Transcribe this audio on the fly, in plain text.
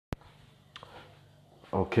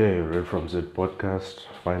Okay, Red from Z podcast,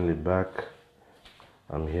 finally back.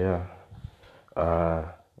 I'm here. Uh,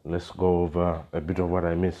 let's go over a bit of what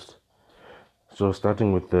I missed. So,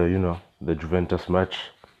 starting with the Juventus match,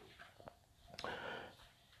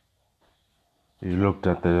 you looked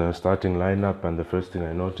at the starting lineup, and the first thing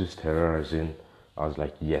I noticed, Herrera's in. I was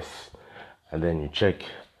like, yes. And then you check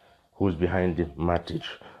who's behind him, Matic.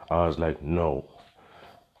 I was like, no.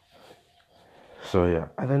 So yeah,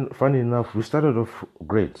 and then funny enough, we started off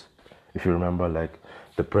great. If you remember, like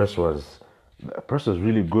the press was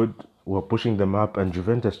really good. We were pushing them up, and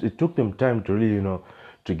Juventus. It took them time to really,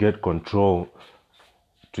 to get control,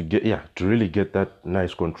 to really get that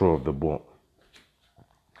nice control of the ball.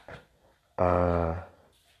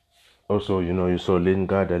 Also, you saw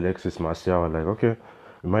Lingard, Alexis, Martial. Like, okay,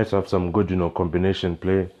 we might have some good, combination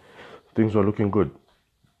play. Things were looking good,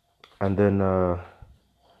 and then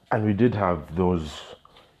and we did have those,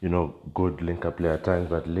 good link-up play at times,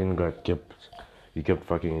 but Lingard kept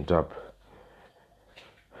fucking it up.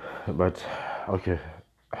 But okay,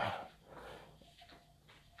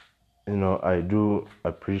 I do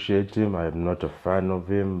appreciate him. I'm not a fan of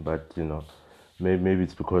him, but maybe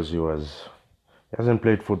it's because he hasn't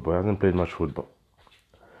played football, he hasn't played much football,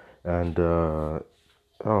 and oh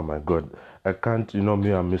my god, I can't.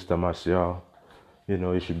 Me, I'm Mr. Martial.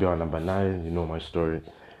 He should be our number 9. You know my story,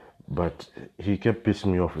 but he kept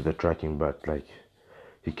pissing me off with the tracking back. Like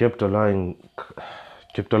he kept allowing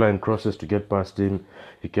crosses to get past him.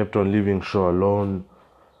 He kept on leaving Shaw alone.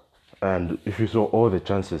 And if you saw, all the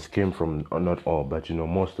chances came from, or not all, but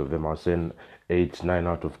most of them, I was saying 8, 9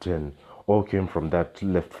 out of 10, all came from that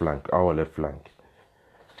left flank, our left flank.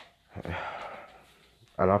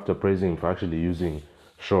 And after praising him for actually using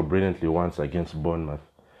Shaw brilliantly once against Bournemouth,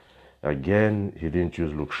 again, he didn't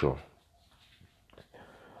use Luke Shaw.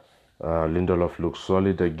 Lindelof looks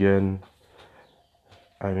solid again.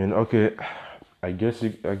 I mean, okay, I guess he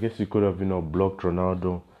could have, blocked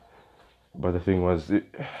Ronaldo. But the thing was,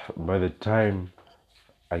 by the time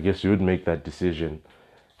I guess you would make that decision,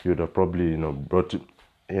 you would have probably, brought,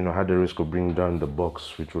 had the risk of bringing down the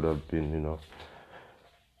box, which would have been,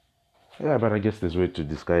 yeah, but I guess there's a way to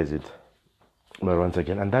disguise it. But once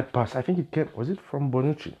again, and that pass, I think was it from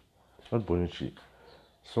Bonucci? Not Bonucci.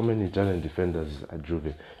 So many Italian defenders at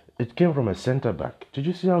Juve. It came from a centre back. Did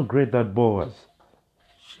you see how great that ball was?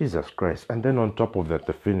 Jesus Christ. And then on top of that,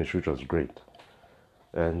 the finish, which was great.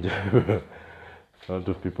 And a lot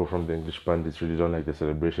of people from the English pundits really don't like the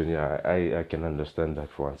celebration. Yeah, I can understand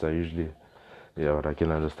that for once. But I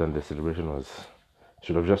can understand the celebration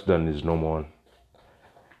should have just done his normal one.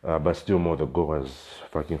 But still more, the goal was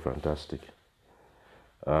fucking fantastic.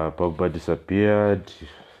 Pogba disappeared.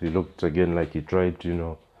 He looked again like he tried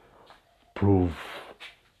to, prove,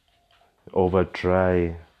 over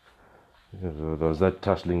try. There was that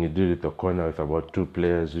tussling he did at the corner with about 2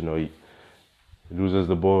 players. He loses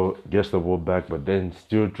the ball, gets the ball back, but then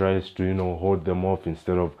still tries to, hold them off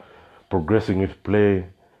instead of progressing with play.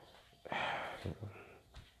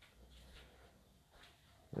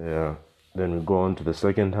 Yeah. Then we go on to the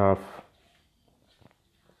second half.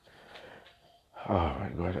 Oh my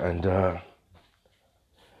god. And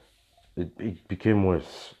it became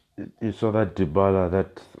worse. You saw that Dybala,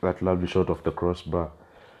 that lovely shot off the crossbar.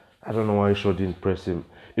 I don't know why Shaw didn't press him.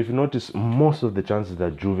 If you notice, most of the chances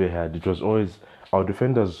that Juve had, it was always our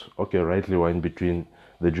defenders, okay, rightly were in between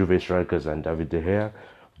the Juve strikers and David De Gea,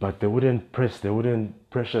 but they wouldn't press, they wouldn't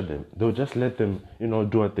pressure them. They would just let them,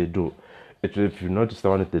 do what they do. If you notice the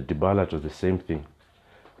one at the Dybala, it was the same thing.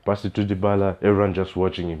 Pass it to Dybala, everyone just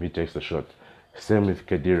watching him, he takes the shot. Same with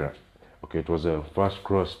Khedira. Okay, it was a fast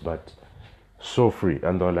cross, but so free.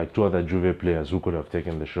 And there were like 2 other Juve players who could have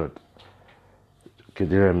taken the shot.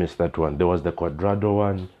 Khedira missed that one. There was the Cuadrado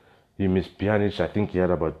one. He missed Pjanic. I think he had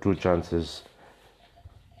about 2 chances.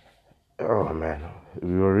 Oh man,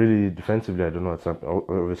 we were really defensively. I don't know what's up.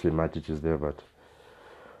 Obviously, Matic is there, but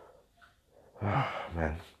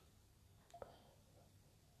man.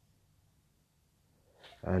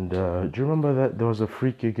 And do you remember that there was a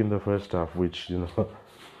free kick in the first half, which and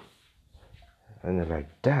you're like,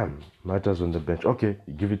 damn, Mata's on the bench. Okay,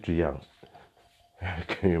 give it to Young.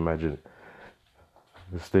 Can you imagine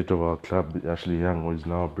the state of our club? Ashley Young is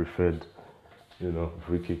now preferred,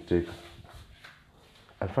 free kick taker.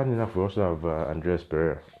 And funny enough, we also have Andreas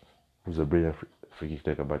Pereira, who's a brilliant free kick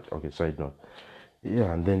taker. But okay, side note.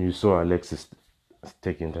 Yeah, and then you saw Alexis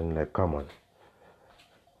taking it, and like, come on,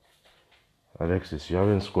 Alexis, you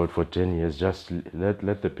haven't scored for 10 years. Just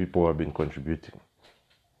let the people who have been contributing.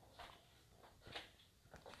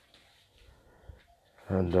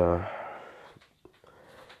 And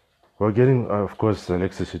we're getting, of course,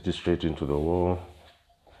 Alexis hit it straight into the wall.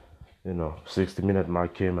 60-minute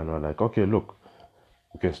mark came and we're like, okay, look,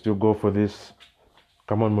 we can still go for this.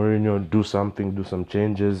 Come on, Mourinho, do something, do some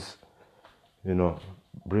changes.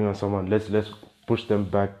 Bring on someone. Let's push them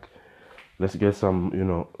back. Let's get some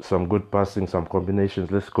good passing, some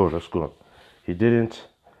combinations. Let's go. He didn't.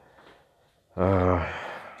 I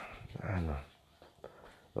don't know.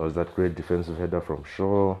 There was that great defensive header from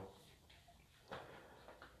Shaw.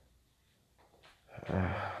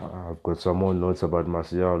 I've got some more notes about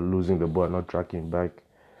Martial losing the ball, not tracking back.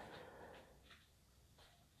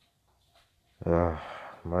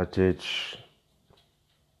 Matic.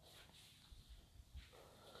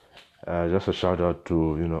 Just a shout out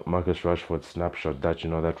to Marcus Rashford's snapshot, that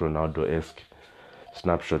that Ronaldo-esque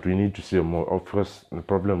snapshot. We need to see more. Of course, the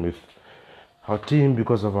problem with our team,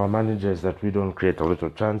 because of our manager, is that we don't create a lot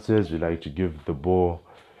of chances. We like to give the ball,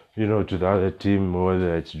 to the other team,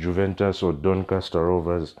 whether it's Juventus or Doncaster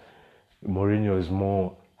Rovers. Mourinho is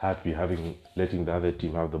more happy letting the other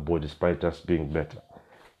team have the ball despite us being better.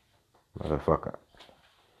 Motherfucker.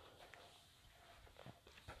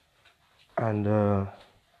 And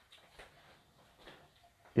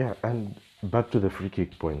and back to the free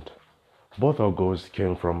kick point. Both our goals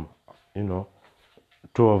came from,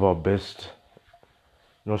 two of our best,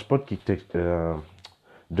 spot kick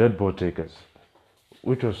dead ball takers,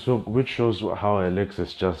 which shows how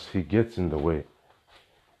Alexis he gets in the way.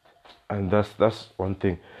 And that's one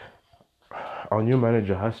thing. Our new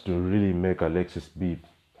manager has to really make Alexis be,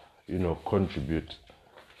 contribute.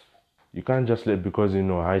 You can't just because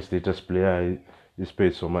high status player is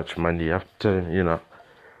paid so much money. You have to tell him,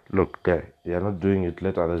 look, guy, you're not doing it,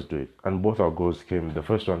 let others do it. And both our goals came. The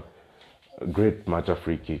first one, great Mata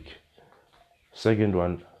free kick. Second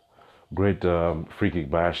one, great free kick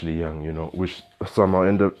by Ashley Young, which somehow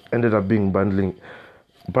ended up being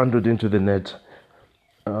bundled into the net.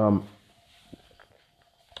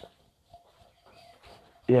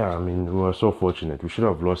 Yeah, I mean, we were so fortunate. We should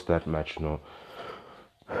have lost that match,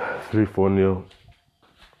 3-4-0.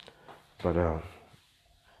 But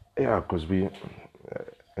because we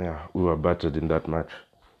were battered in that match.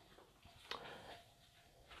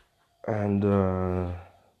 And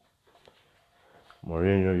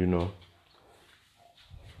Mourinho,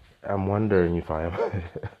 I'm wondering if I am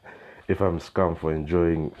if I'm scum for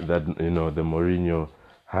enjoying that, the Mourinho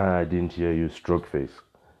I didn't hear you stroke face.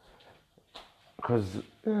 Because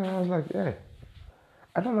I was like,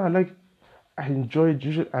 I don't know, I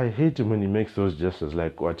enjoyed. I hate him when he makes those gestures,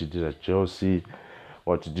 like what he did at Chelsea,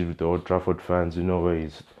 what he did with the Old Trafford fans, where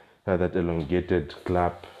he's had that elongated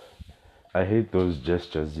clap. I hate those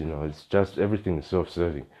gestures, it's just everything is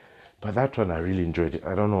self-serving. But that one, I really enjoyed it.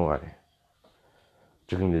 I don't know why.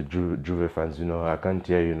 During the Juve fans, I can't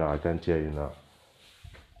hear you now, I can't hear you now.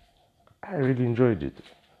 I really enjoyed it.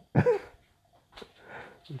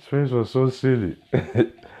 His face was so silly.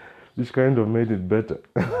 This kind of made it better.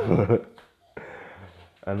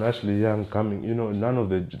 And Ashley Young coming, none of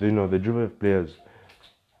the Juve players,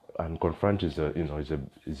 and confront is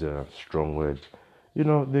a strong word.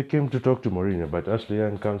 They came to talk to Mourinho, but Ashley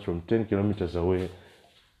Young comes from 10 kilometers away.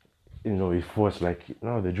 He forced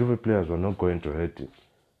the Juve players were not going to hurt it.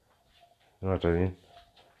 You know what I mean?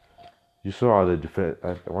 You saw how the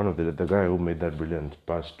one of the guy who made that brilliant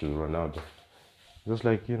pass to Ronaldo. Just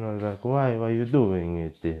why are you doing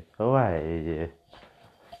it? Why?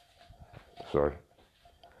 Sorry.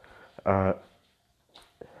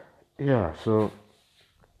 So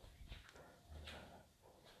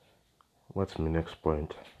what's my next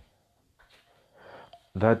point?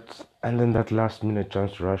 And then that last minute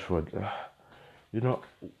chance to Rashford.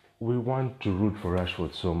 We want to root for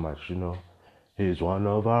Rashford so much, He's one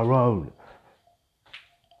of our own.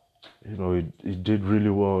 He did really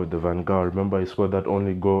well with the Vanguard. Remember, he scored that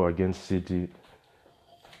only goal against City,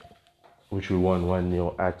 which we won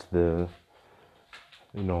 1-0 at the,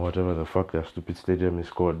 whatever the fuck that stupid stadium is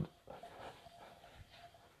called.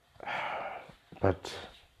 But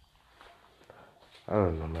I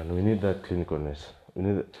don't know, man. We need that clinicalness. We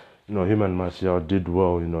need, him and Martial did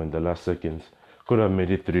well, in the last seconds. Could have made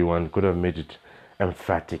it 3-1. Could have made it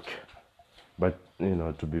emphatic. But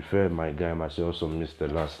to be fair, my guy Martial also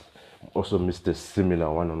missed a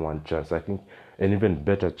similar one-on-one chance. I think an even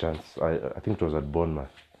better chance. I think it was at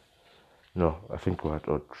Bournemouth. No, I think we were at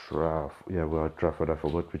Old Trafford. Yeah, we were at Trafford. I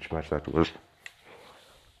forgot which match that was.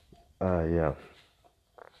 Yeah.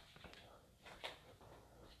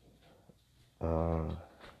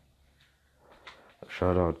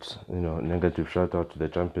 Shout out, negative shout out to the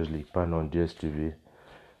Champions League panel on DSTV.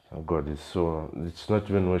 Oh God, it's not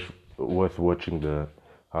even worth watching the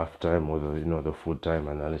halftime or the full time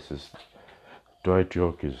analysis. Dwight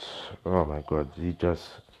York is, oh my God, he just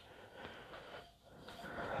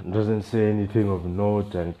doesn't say anything of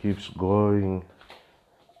note and keeps going,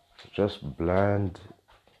 just bland.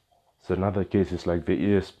 It's another case. It's like the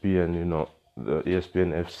ESPN, the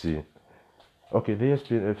ESPN FC. Okay, the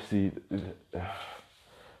ESPN FC,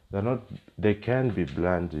 they're not. They can be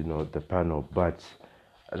bland, the panel, but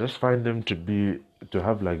I just find them to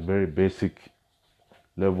have like very basic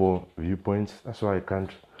level viewpoints. That's why I can't.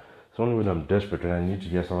 It's only when I'm desperate and I need to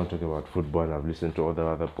hear someone talk about football and I've listened to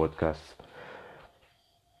other podcasts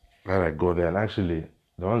that I go there. And actually,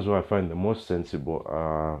 the ones who I find the most sensible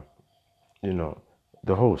are,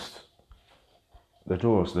 the host, the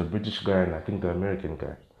two hosts, the British guy and I think the American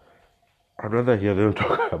guy. I'd rather hear them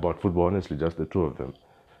talk about football, honestly, just the two of them.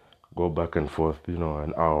 Go back and forth,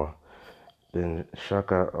 an hour. Then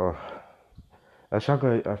Shaka,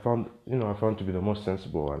 Shaka, I found to be the most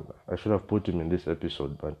sensible one. I should have put him in this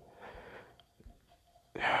episode, but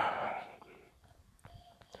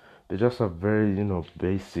they just have very,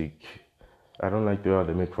 basic. I don't like the way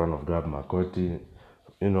they make fun of Gab McCarthy.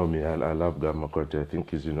 You know me, I love Gab McCarthy. I think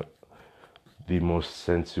he's, the most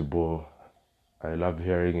sensible. I love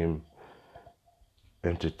hearing him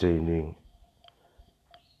entertaining.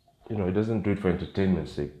 He doesn't do it for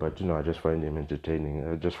entertainment's sake, but, I just find him entertaining.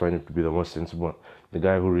 I just find him to be the most sensible. The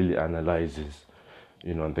guy who really analyzes,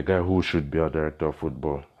 and the guy who should be our director of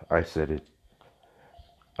football. I said it.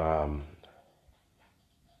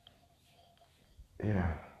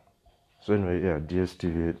 Yeah. So anyway, yeah,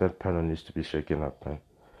 DSTV, that panel needs to be shaken up, man.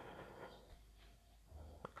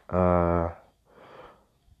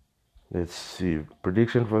 Let's see.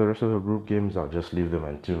 Prediction for the rest of the group games, I'll just leave them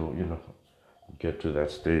until, get to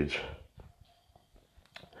that stage.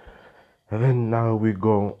 And then now we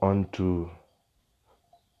go on to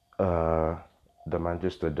the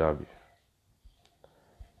Manchester Derby.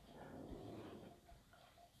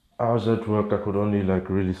 I was at work, I could only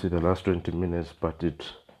really see the last 20 minutes, but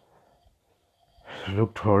it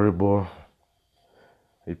looked horrible.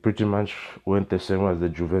 It pretty much went the same as the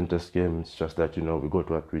Juventus game. It's just that, we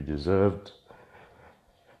got what we deserved.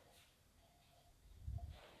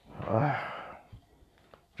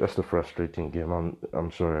 Just a frustrating game.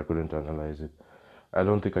 I'm sorry I couldn't analyze it. I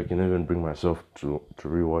don't think I can even bring myself to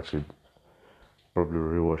rewatch it. Probably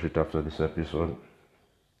rewatch it after this episode.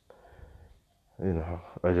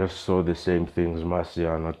 I just saw the same things.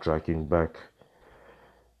 Martial not tracking back.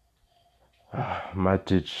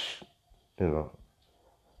 Matic,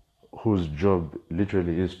 whose job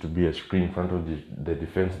literally is to be a screen in front of the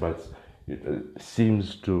defense, but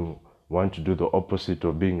seems to want to do the opposite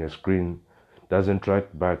of being a screen. Doesn't track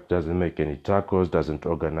back, doesn't make any tackles, doesn't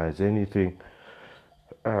organize anything.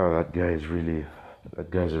 That guy's really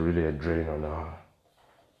a drain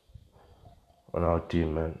on our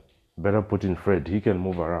team, man. Better put in Fred. He can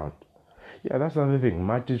move around. Yeah, that's another thing.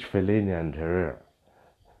 Matic, Fellaini, and Herrera.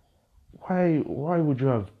 Why would you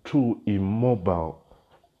have two immobile,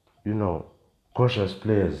 cautious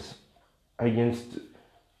players against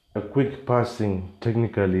a quick passing,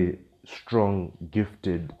 technically strong,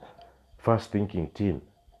 gifted, fast-thinking team?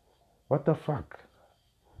 What the fuck?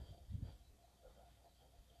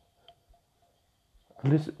 At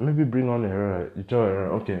least maybe bring on Herrera. You tell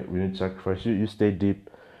Herrera, okay, we need to sacrifice you. You stay deep.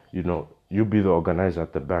 You be the organizer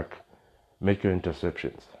at the back. Make your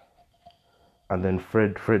interceptions. And then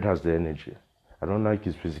Fred has the energy. I don't like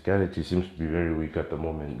his physicality. Seems to be very weak at the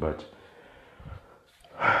moment, but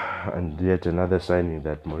and yet another signing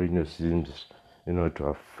that Mourinho seems, to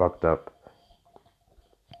have fucked up.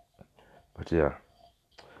 But yeah,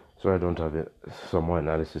 so I don't have some more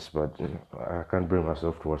analysis, but I can't bring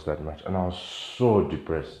myself to watch that match. And I was so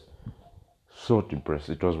depressed. So depressed.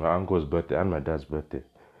 It was my uncle's birthday and my dad's birthday.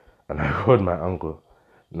 And I called my uncle,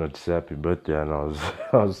 to say happy birthday, and I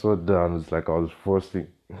was so down. It's like I was forcing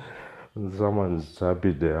someone's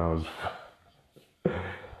happy day.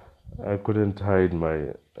 I couldn't hide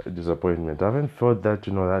my disappointment. I haven't felt that,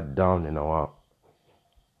 that down in a while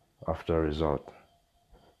after a result.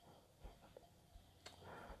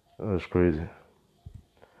 That was crazy.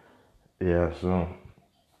 Yeah, so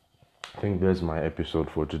I think there's my episode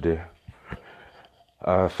for today.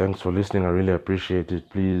 Thanks for listening. I really appreciate it.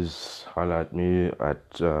 Please holler at me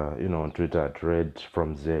at on Twitter at Red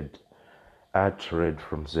from Z.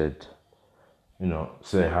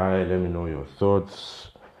 Say hi. Let me know your thoughts.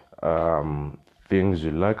 Things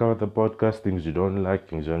you like about the podcast, things you don't like,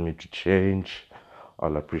 things you want me to change.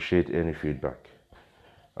 I'll appreciate any feedback.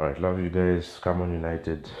 All right, love you guys. Come on,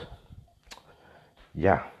 United.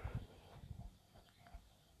 Yeah.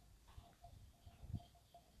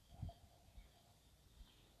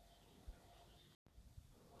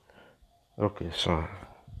 Okay, so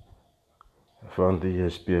I found the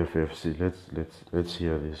SPFFC. Let's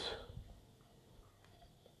hear this.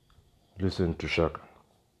 Listen to Shaka.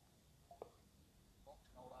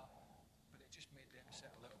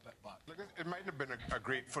 It might have been a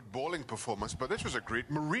great footballing performance, but this was a great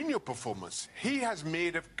Mourinho performance. He has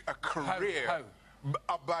made a career.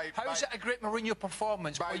 How is it a great Mourinho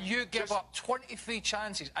performance when you give up 23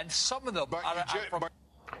 chances and some of them are from...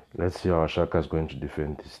 Let's see how Shaka is going to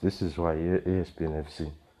defend this. This is why ESPN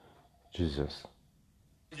FC. Jesus.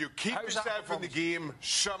 You keep yourself in the game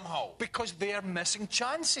somehow. Because they're missing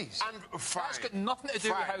chances. And fine, that's got nothing to do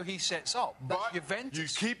with how he sets up. That's but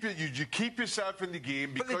Juventus. You keep yourself in the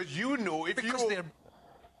game because you know if you...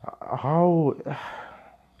 How...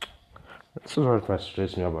 This is what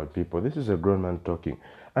frustrates me about people. This is a grown man talking.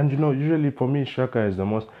 And you know, usually for me, Shaka is the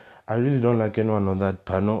most... I really don't like anyone on that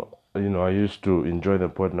panel. You know, I used to enjoy the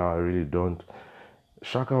pod, now I really don't.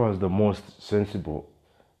 Shaka was the most sensible.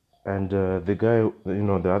 And the guy, you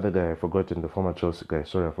know, the other guy, I forgotten, the former Chelsea guy,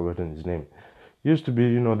 sorry, I've forgotten his name. He used to be,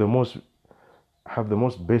 you know, have the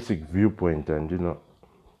most basic viewpoint. And, you know,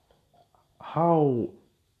 how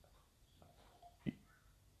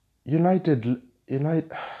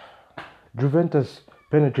Juventus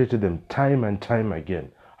penetrated them time and time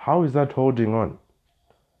again. How is that holding on?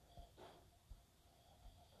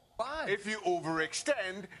 If you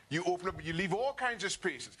overextend, you open up, you leave all kinds of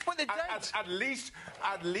spaces. But they don't.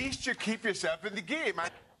 At least you keep yourself in the game.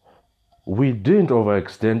 We didn't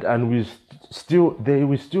overextend, and we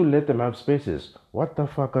still let them have spaces. What the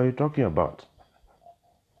fuck are you talking about?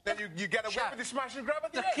 Then you get away with the smash and grab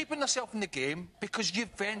at the They're keeping themselves in the game because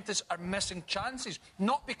Juventus are missing chances,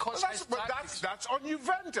 not because... That's on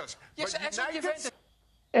Juventus. Yes, it's on Juventus.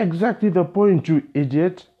 Exactly the point, you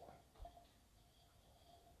idiot.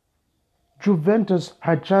 Juventus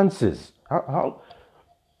had chances. How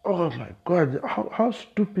oh my God, how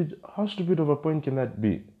stupid of a point can that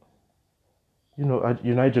be? You know,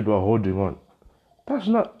 United were holding on. That's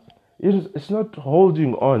not, it's not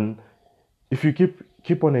holding on if you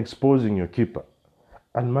keep on exposing your keeper.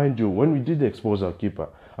 And mind you, when we did expose our keeper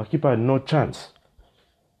had no chance.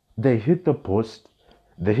 They hit the post,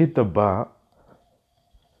 they hit the bar,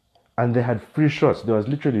 and they had free shots. There was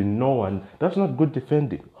literally no one. That's not good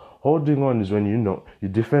defending. Holding on is when, you know, you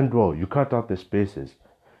defend well, you cut out the spaces.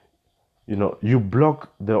 You know, you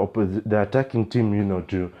block the attacking team, you know,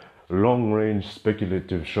 to long-range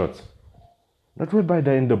speculative shots. Not whereby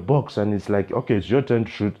they're in the box and it's like, okay, it's your turn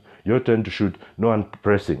to shoot, no one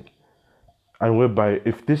pressing. And whereby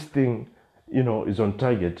if this thing, you know, is on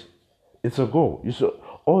target, it's a goal. You saw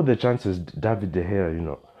all the chances David De Gea, you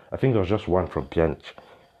know, I think there was just one from Pjanic.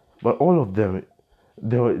 But all of them,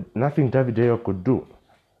 there were nothing David De Gea could do.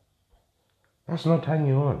 That's not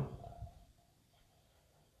hanging on.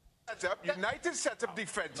 United set up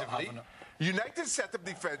defensively.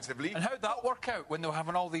 And how'd that work out when they were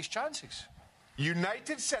having all these chances?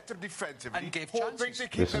 United set up defensively and gave hoping chances to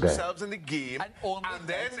keep themselves in the game,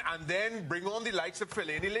 and then bring on the likes of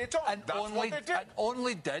Fellaini later on. And that's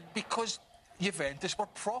only did because Juventus were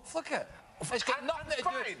profligate. It's got nothing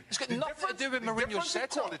to do with Mourinho's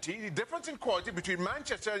setup. The difference in quality between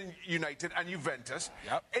Manchester United and Juventus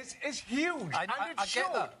is huge. I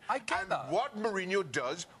get that. What Mourinho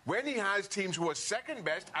does when he has teams who are second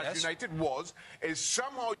best, as United was, is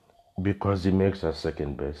somehow... Because he makes us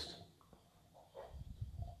second best.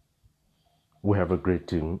 We have a great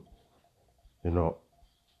team, you know.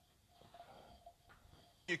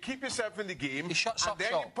 You keep yourself in the game. He shuts up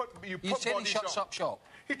shop. You said he shuts up shop.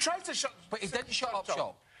 He tries to shut... But he didn't shut up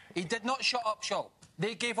shop. He did not shut up shop.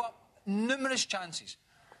 They gave up numerous chances.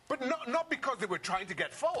 But not because they were trying to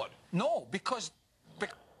get forward. No, because...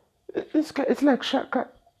 It's like Shaka...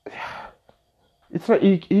 It's like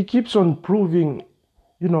he keeps on proving,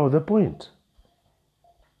 you know, the point.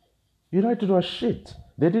 United was shit.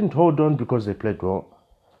 They didn't hold on because they played well.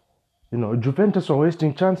 You know, Juventus were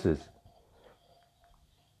wasting chances.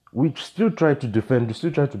 We still tried to defend, we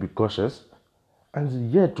still tried to be cautious.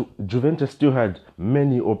 And yet, Juventus still had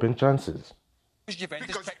many open chances. Because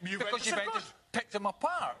Juventus picked them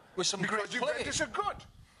apart with some great play. Juventus are good.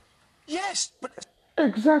 Yes, but...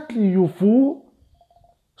 Exactly, you fool.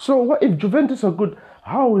 So what if Juventus are good?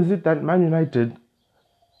 How is it that Man United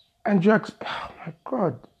and Jax... Oh my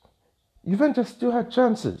God. Juventus still had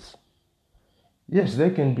chances. Yes, they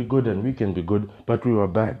can be good and we can be good, but we were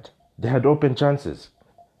bad. They had open chances.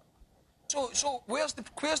 So where's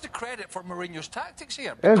the credit for Mourinho's tactics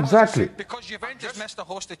here? Exactly. Because Juventus missed a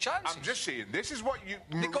host of chances. I'm just saying, this is what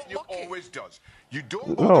Mourinho always does. You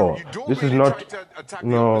don't try to attack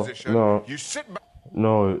the opposition. You sit back.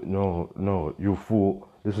 No, you fool.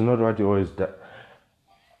 This is not what he always does.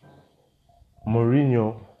 Mourinho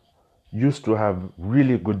used to have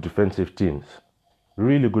really good defensive teams.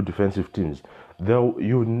 Really good defensive teams.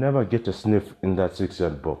 You would never get a sniff in that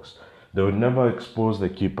 6-yard box. They would never expose the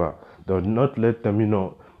keeper. They would not let them,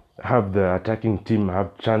 have the attacking team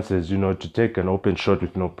have chances, to take an open shot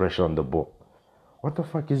with no pressure on the ball. What the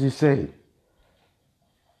fuck is he saying?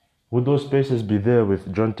 Would those spaces be there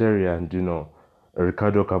with John Terry and,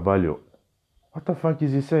 Ricardo Carvalho? What the fuck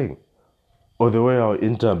is he saying? Or the way our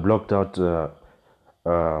Inter blocked out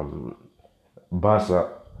Barca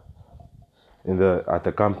at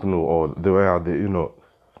the Camp Nou, or the way how they,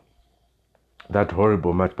 that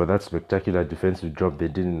horrible match, but that spectacular defensive job they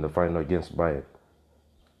did in the final against Bayern.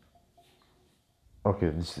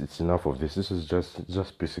 Okay, it's enough of this. This is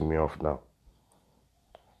just pissing me off now.